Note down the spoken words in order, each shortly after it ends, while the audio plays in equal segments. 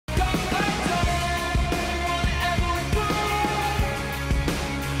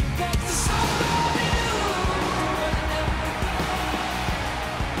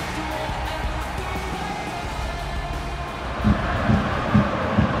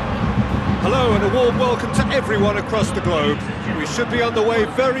Hello and a warm welcome to everyone across the globe. We should be on the way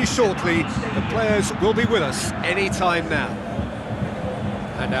very shortly. The players will be with us any time now.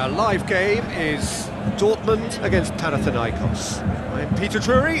 And our live game is Dortmund against Panathinaikos. I'm Peter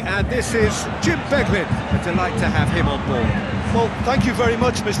Drury and this is Jim Beglin. A delight to have him on board. Well, thank you very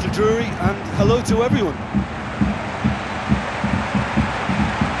much, Mr. Drury, and hello to everyone.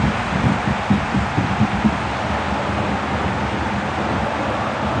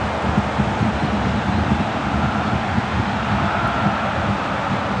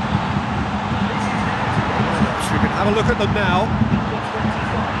 Have a look at them now.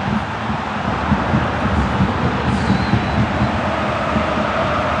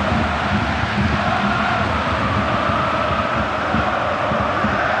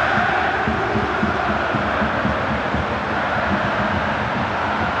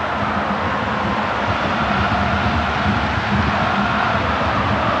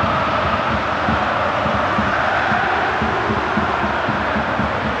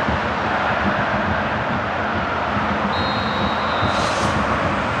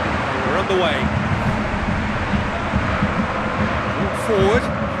 Way. Forward,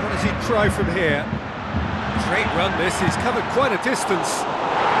 what does he try from here? Great run this, he's covered quite a distance.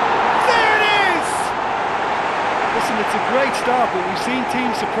 There it is! Listen, it's a great start, but we've seen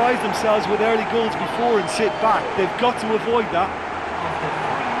teams surprise themselves with early goals before and sit back. They've got to avoid that.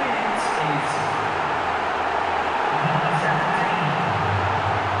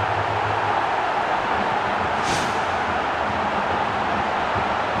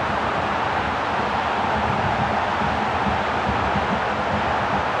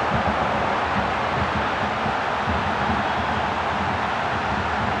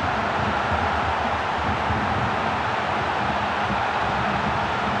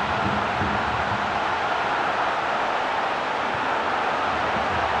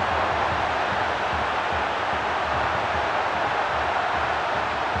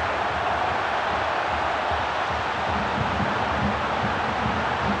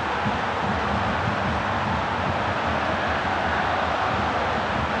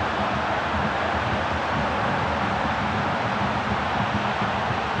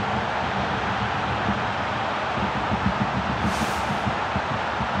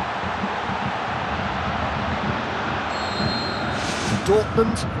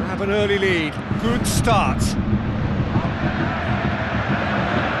 Dortmund have an early lead. Good start.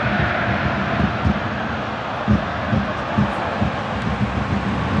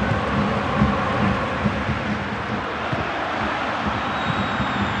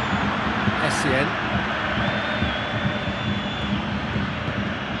 Essien.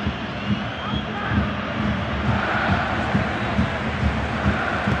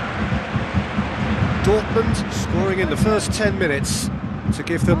 Dortmund scoring in the first 10 minutes to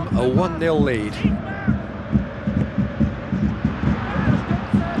give them a 1-0 lead.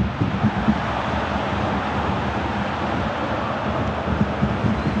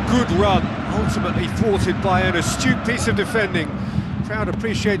 Good run, ultimately thwarted by an astute piece of defending. Crowd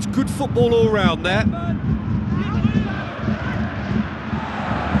appreciates good football all round there.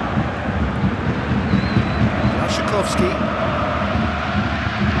 Błaszczykowski.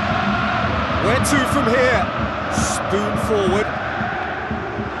 Where to from here? Spoon forward.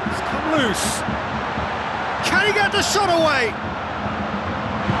 He's come loose. Can he get the shot away?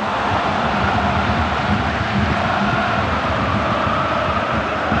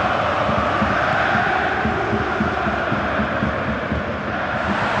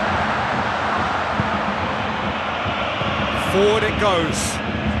 Forward it goes.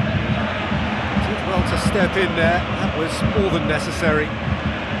 Did well to step in there. That was more than necessary.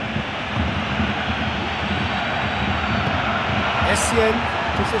 Essien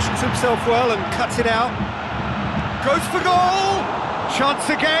positions himself well and cuts it out. Goes for goal! Chance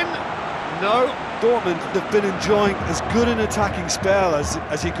again? No. Dortmund, they've been enjoying as good an attacking spell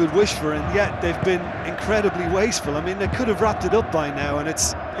as you could wish for, and yet they've been incredibly wasteful. I mean, they could have wrapped it up by now, and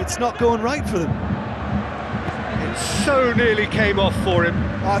it's not going right for them. It so nearly came off for him.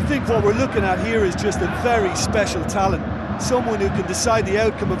 I think what we're looking at here is just a very special talent. Someone who can decide the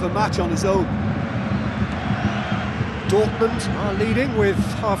outcome of a match on his own. Dortmund are leading with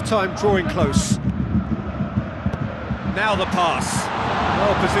half-time drawing close. Now the pass.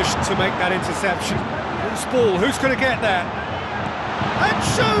 Well positioned to make that interception. Loose ball, who's going to get there? And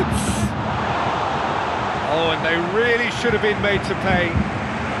shoots! Oh, and they really should have been made to pay.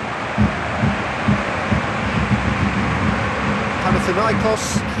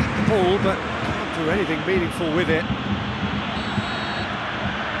 Panathinaikos keep the ball, but can't do anything meaningful with it.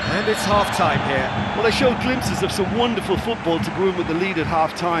 And it's half-time here. Well, they showed glimpses of some wonderful football to go in with the lead at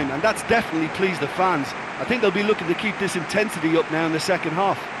half-time, and that's definitely pleased the fans. I think they'll be looking to keep this intensity up now in the second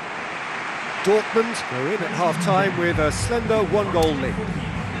half. Dortmund go in at half-time with a slender one-goal lead.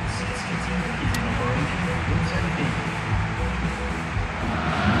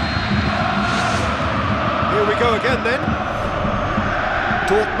 Here we go again then.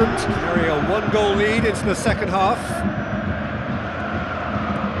 Dortmund carry a one-goal lead into the second half.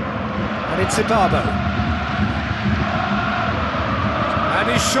 And it's Iduna.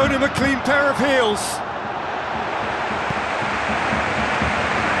 And he's shown him a clean pair of heels.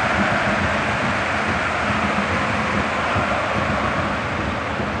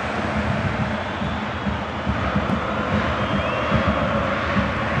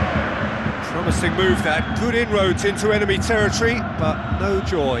 Promising move that, good inroads into enemy territory, but no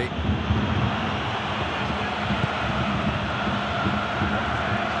joy.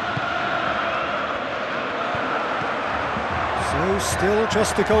 So still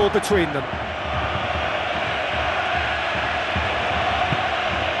just a goal between them.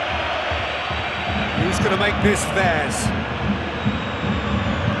 Who's going to make this theirs?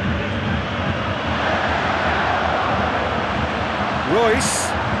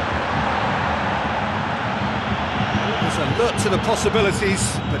 Royce. Alert to the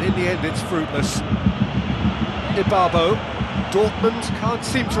possibilities, but in the end it's fruitless. Iduna, Dortmund can't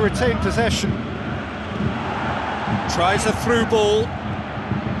seem to retain possession. Tries a through ball,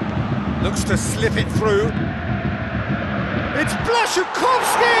 looks to slip it through. It's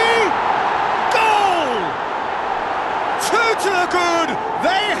Blaszczykowski! Goal! 2 to the good,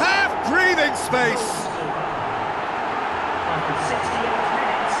 they have breathing space.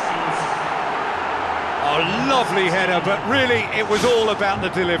 A lovely header, but really it was all about the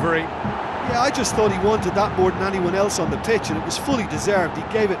delivery. Yeah, I just thought he wanted that more than anyone else on the pitch, and it was fully deserved. He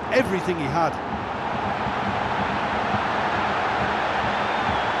gave it everything he had.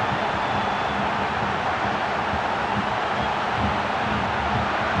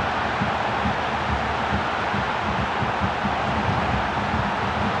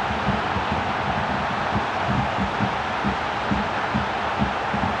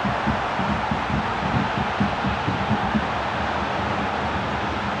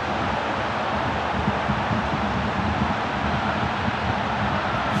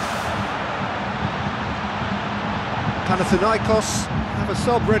 Panathinaikos have a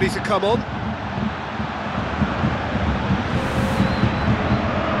sub ready to come on.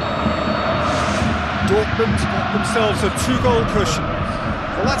 Dortmund got themselves a 2-goal cushion.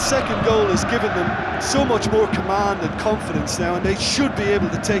 Well, that second goal has given them so much more command and confidence now, and they should be able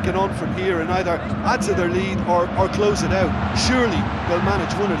to take it on from here and either add to their lead or close it out. Surely they'll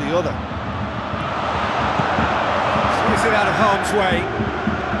manage one or the other. Squeeze it out of harm's way.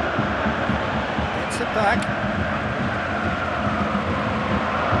 Gets it back.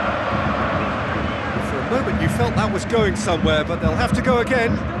 Moment you felt that was going somewhere, but they'll have to go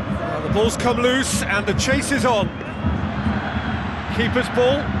again. The ball's come loose and the chase is on. Keeper's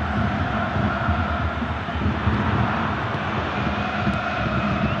ball.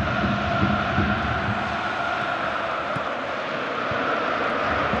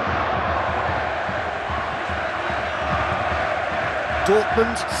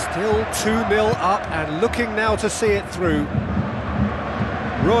 Dortmund still 2-0 up and looking now to see it through.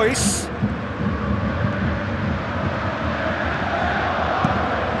 Royce.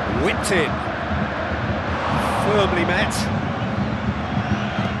 Whipped in, firmly met.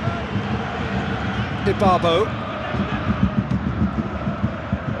 Iduna.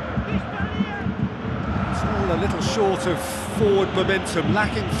 It's all a little short of forward momentum,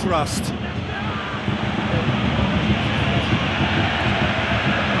 lacking thrust.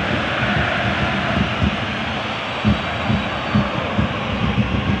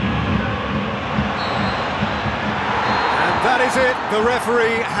 That is it, the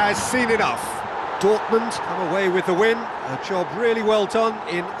referee has seen enough. Dortmund come away with the win, a job really well done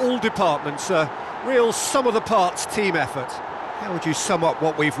in all departments, a real sum-of-the-parts team effort. How would you sum up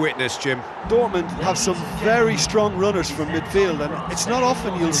what we've witnessed, Jim? Dortmund have some very strong runners from midfield, and it's not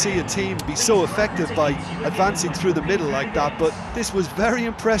often you'll see a team be so effective by advancing through the middle like that, but this was very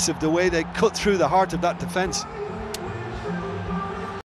impressive the way they cut through the heart of that defence.